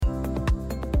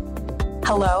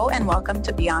Hello and welcome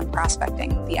to Beyond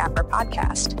Prospecting, the APRA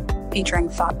podcast, featuring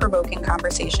thought-provoking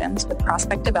conversations with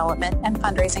prospect development and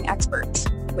fundraising experts.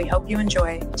 We hope you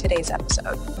enjoy today's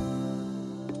episode.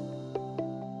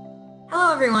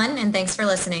 Hello everyone, and thanks for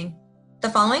listening. The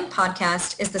following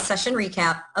podcast is the session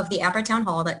recap of the APRA Town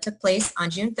Hall that took place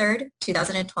on June 3rd,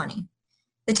 2020.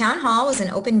 The Town Hall was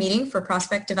an open meeting for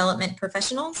prospect development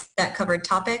professionals that covered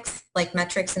topics like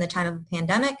metrics in the time of a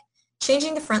pandemic,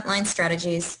 changing the frontline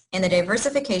strategies, and the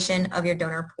diversification of your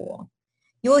donor pool.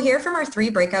 You will hear from our three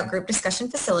breakout group discussion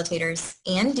facilitators,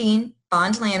 Ann Dean,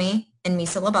 Bond Lammy, and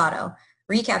Misa Lobato,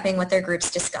 recapping what their groups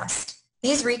discussed.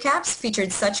 These recaps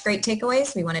featured such great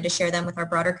takeaways, we wanted to share them with our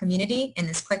broader community in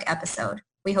this quick episode.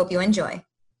 We hope you enjoy.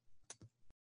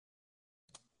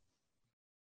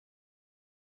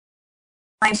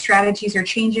 Strategies are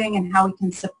changing and how we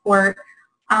can support.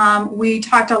 We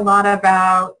talked a lot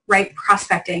about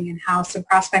prospecting and how some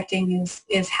prospecting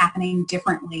is happening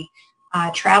differently.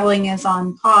 Traveling is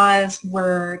on pause.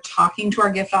 We're talking to our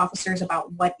gift officers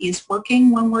about what is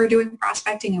working when we're doing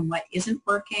prospecting and what isn't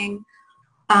working.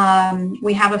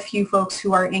 We have a few folks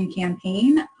who are in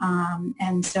campaign,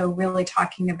 and so really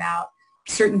talking about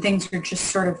certain things are just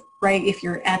sort of if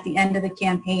you're at the end of the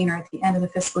campaign or at the end of the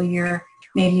fiscal year,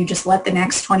 maybe you just let the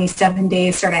next 27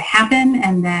 days sort of happen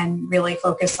and then really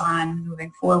focus on moving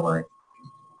forward.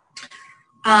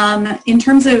 In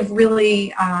terms of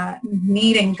really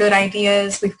neat and good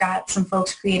ideas, we've got some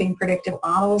folks creating predictive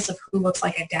models of who looks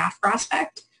like a DAF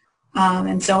prospect.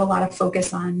 And so a lot of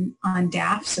focus on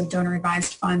DAF, so donor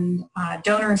advised fund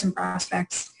donors and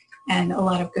prospects, and a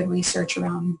lot of good research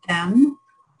around them.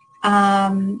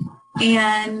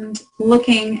 And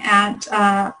looking at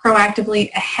proactively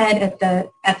ahead at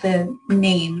the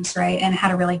names, and how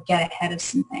to really get ahead of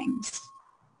some things.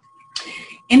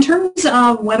 In terms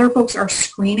of whether folks are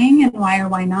screening and why or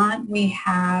why not, we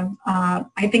have,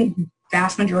 I think,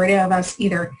 vast majority of us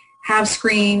either have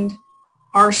screened,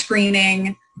 are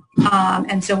screening,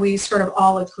 and so we sort of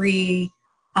all agree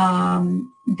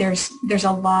there's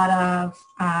a lot of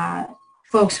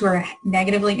folks who are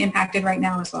negatively impacted right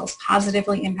now as well as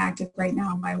positively impacted right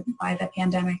now by the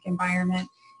pandemic environment.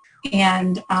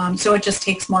 And so it just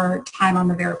takes more time on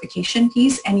the verification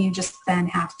piece, and you just then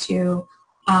have to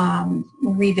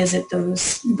revisit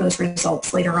those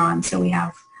results later on. So we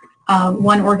have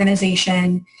one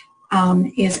organization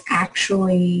is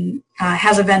actually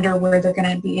has a vendor where they're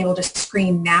going to be able to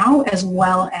screen now as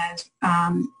well as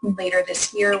later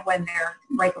this year when they're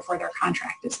right before their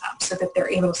contract is up, so that they're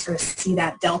able to sort of see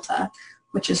that delta,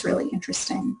 which is really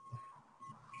interesting.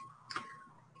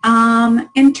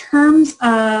 In terms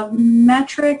of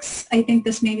metrics, I think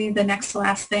this may be the next to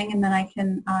last thing, and then I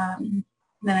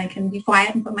can be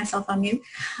quiet and put myself on mute.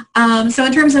 So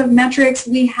in terms of metrics,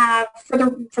 we have for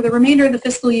the remainder of the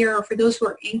fiscal year, or for those who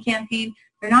are in campaign,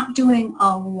 they're not doing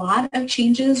a lot of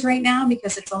changes right now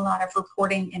because it's a lot of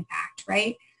reporting impact,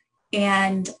 right?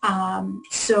 And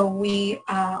so we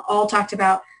all talked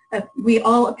about, we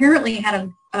all apparently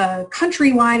had a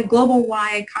countrywide,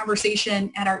 global-wide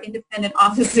conversation at our independent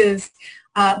offices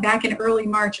back in early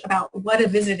March about what a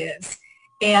visit is.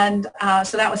 And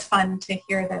so that was fun to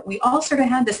hear that we all sort of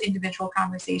had this individual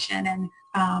conversation, and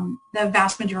the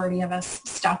vast majority of us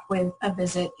stuck with a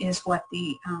visit is what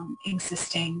the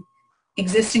existing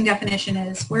definition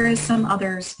is, whereas some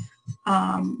others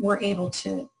were able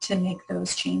to make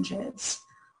those changes.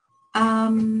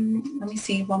 Let me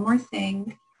see, one more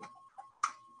thing.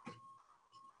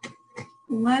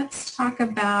 Let's talk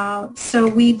about, so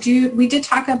we did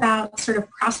talk about sort of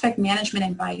prospect management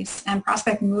advice and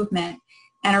prospect movement.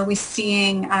 And are we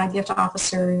seeing gift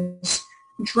officers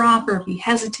drop or be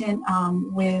hesitant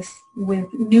with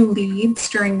new leads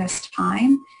during this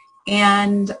time?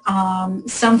 And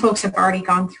some folks have already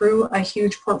gone through a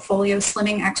huge portfolio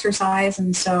slimming exercise,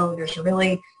 and so there's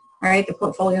really, the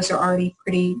portfolios are already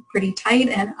pretty tight,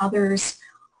 and others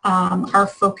are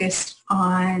focused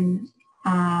on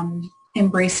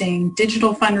embracing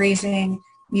digital fundraising,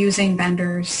 using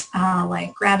vendors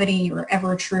like Gravity or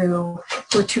EverTrue,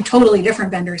 or two totally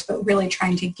different vendors, but really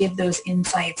trying to give those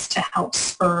insights to help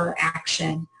spur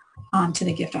action to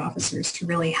the gift officers, to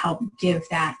really help give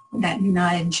that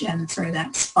nudge and sort of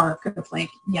that spark of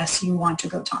yes, you want to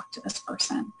go talk to this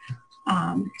person.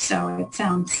 So it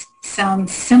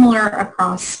sounds similar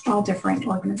across all different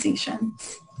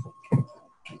organizations.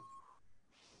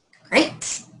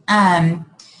 Great.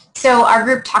 So our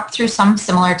group talked through some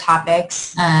similar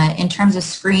topics. In terms of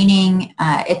screening,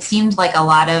 it seemed like a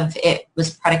lot of it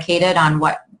was predicated on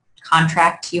what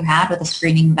contract you had with a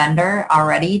screening vendor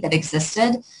already that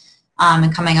existed,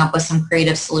 and coming up with some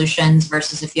creative solutions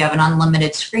versus if you have an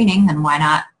unlimited screening, then why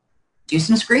not do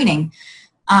some screening.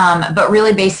 But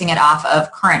really basing it off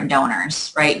of current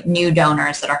donors, right? New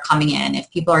donors that are coming in.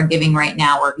 If people are giving right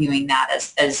now, we're viewing that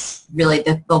as really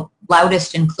the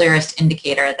loudest and clearest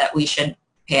indicator that we should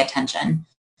pay attention.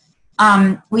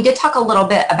 We did talk a little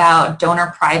bit about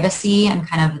donor privacy and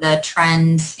kind of the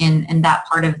trends in that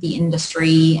part of the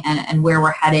industry and where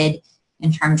we're headed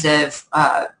in terms of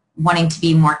wanting to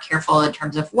be more careful in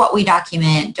terms of what we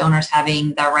document, donors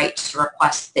having the right to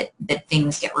request that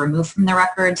things get removed from the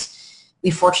records. We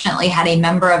fortunately had a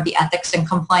member of the Ethics and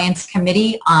Compliance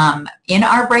Committee in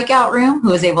our breakout room who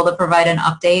was able to provide an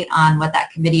update on what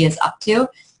that committee is up to.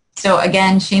 So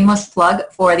again, shameless plug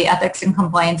for the Ethics and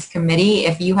Compliance Committee.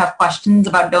 If you have questions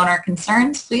about donor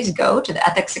concerns, please go to the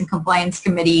Ethics and Compliance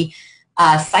Committee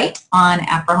site on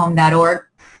aprahome.org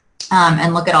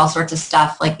and look at all sorts of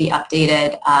stuff like the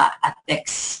updated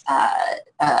ethics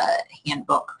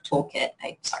handbook toolkit.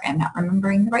 Sorry, I'm not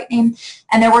remembering the right name.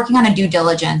 And they're working on a due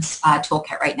diligence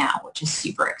toolkit right now, which is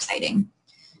super exciting.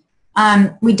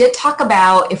 We did talk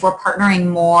about if we're partnering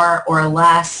more or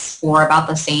less or about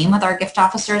the same with our gift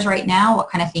officers right now, what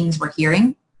kind of things we're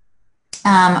hearing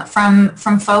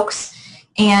from folks,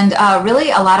 and really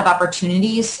a lot of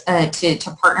opportunities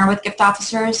to partner with gift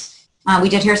officers. We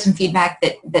did hear some feedback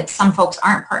that some folks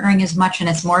aren't partnering as much, and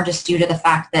it's more just due to the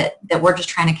fact that we're just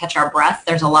trying to catch our breath.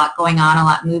 There's a lot going on, a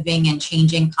lot moving and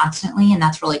changing constantly, and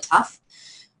that's really tough.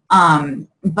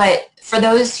 But for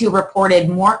those who reported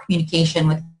more communication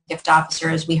with gift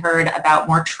officers, we heard about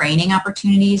more training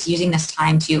opportunities, using this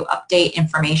time to update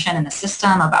information in the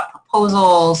system about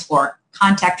proposals or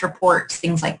contact reports,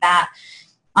 things like that,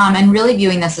 and really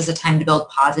viewing this as a time to build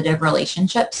positive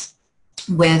relationships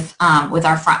with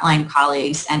our frontline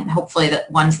colleagues, and hopefully the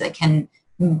ones that can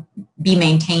be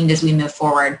maintained as we move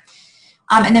forward.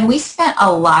 And then we spent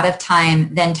a lot of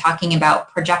time then talking about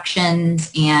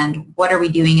projections and what are we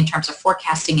doing in terms of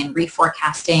forecasting and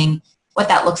reforecasting, what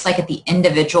that looks like at the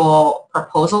individual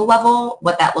proposal level,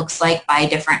 what that looks like by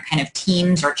different kind of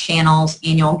teams or channels,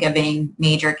 annual giving,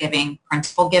 major giving,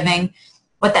 principal giving,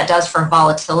 what that does for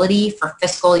volatility, for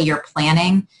fiscal year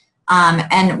planning.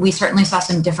 And we certainly saw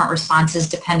some different responses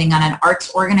depending on an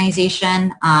arts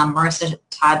organization. Marissa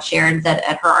Todd shared that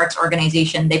at her arts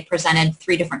organization, they presented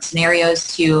 3 different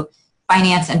scenarios to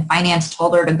finance, and finance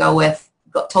told them to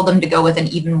go with an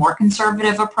even more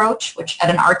conservative approach, which at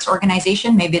an arts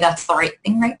organization, maybe that's the right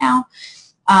thing right now,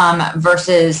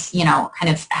 versus, kind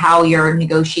of how you're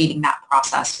negotiating that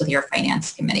process with your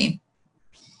finance committee.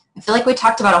 I feel like we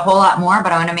talked about a whole lot more,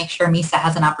 but I want to make sure Misa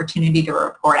has an opportunity to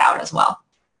report out as well.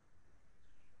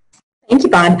 Thank you,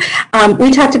 Bob.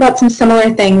 We talked about some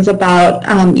similar things about,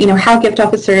 how gift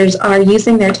officers are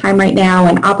using their time right now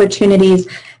and opportunities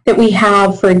that we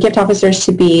have for gift officers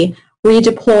to be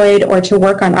redeployed or to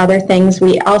work on other things.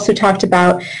 We also talked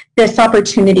about this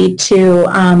opportunity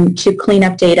to clean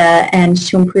up data and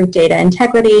to improve data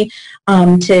integrity,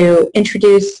 to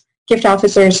introduce gift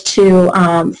officers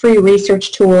to free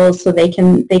research tools so they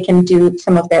can do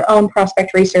some of their own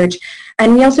prospect research.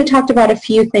 And we also talked about a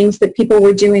few things that people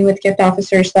were doing with gift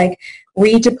officers, like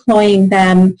redeploying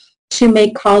them to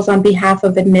make calls on behalf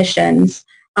of admissions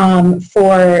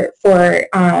to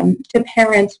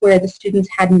parents where the students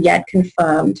hadn't yet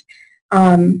confirmed.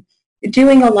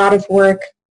 Doing a lot of work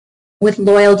with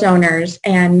loyal donors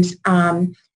and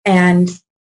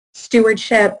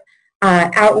stewardship,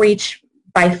 outreach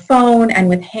by phone and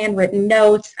with handwritten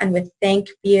notes and with thank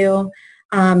you.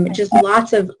 Just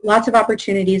lots of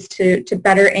opportunities to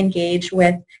better engage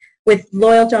with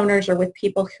loyal donors or with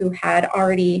people who had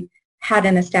already had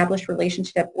an established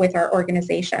relationship with our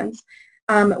organizations.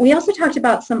 We also talked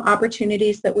about some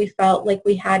opportunities that we felt like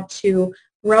we had to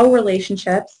grow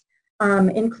relationships,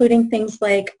 including things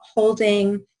like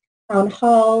holding town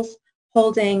halls,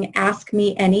 holding Ask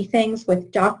Me Anythings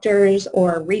with doctors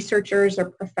or researchers or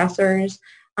professors,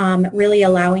 really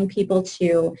allowing people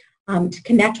to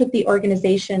connect with the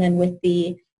organization and with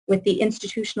the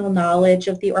institutional knowledge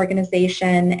of the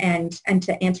organization and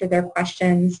to answer their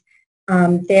questions.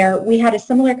 We had a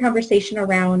similar conversation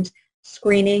around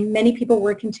screening. Most people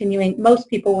were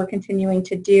continuing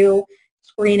to do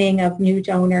screening of new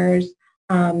donors,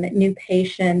 new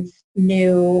patients,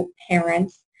 new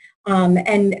parents,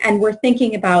 and we're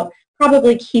thinking about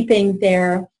probably keeping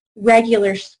their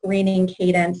regular screening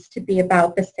cadence to be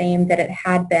about the same that it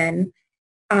had been.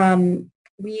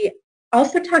 We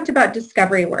also talked about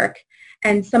discovery work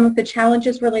and some of the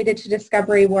challenges related to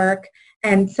discovery work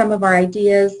and some of our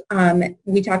ideas.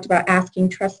 We talked about asking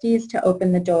trustees to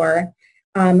open the door,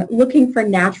 looking for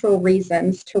natural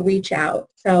reasons to reach out.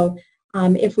 So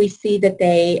if we see that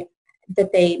they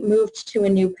moved to a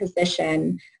new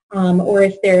position, or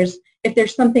if there's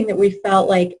something that we felt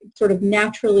like sort of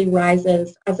naturally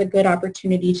rises as a good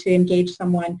opportunity to engage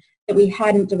someone that we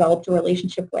hadn't developed a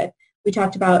relationship with. We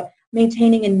talked about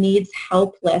maintaining a needs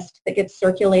help list that gets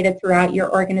circulated throughout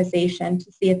your organization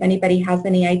to see if anybody has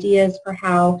any ideas for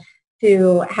how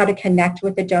to connect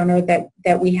with a donor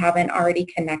that we haven't already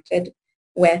connected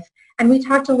with. And we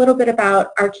talked a little bit about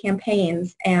our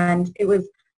campaigns, and it was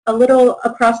a little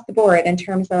across the board in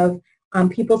terms of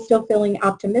people still feeling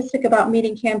optimistic about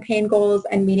meeting campaign goals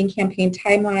and meeting campaign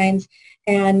timelines,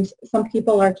 and some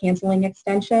people are canceling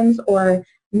extensions or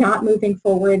not moving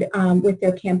forward with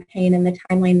their campaign in the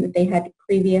timeline that they had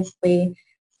previously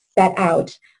set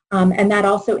out. And that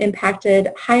also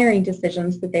impacted hiring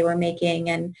decisions that they were making,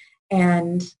 and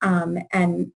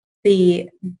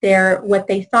what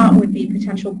they thought would be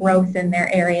potential growth in their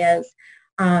areas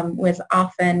was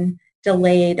often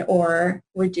delayed or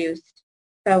reduced.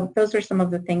 So those are some of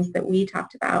the things that we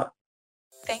talked about.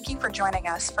 Thank you for joining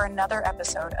us for another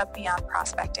episode of Beyond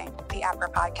Prospecting, the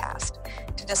APRA podcast.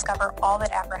 To discover all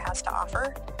that APRA has to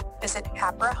offer, visit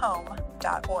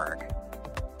aprahome.org.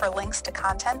 For links to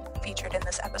content featured in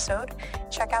this episode,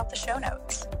 check out the show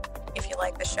notes. If you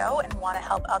like the show and want to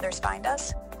help others find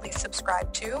us, please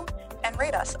subscribe to and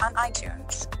rate us on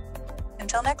iTunes.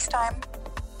 Until next time.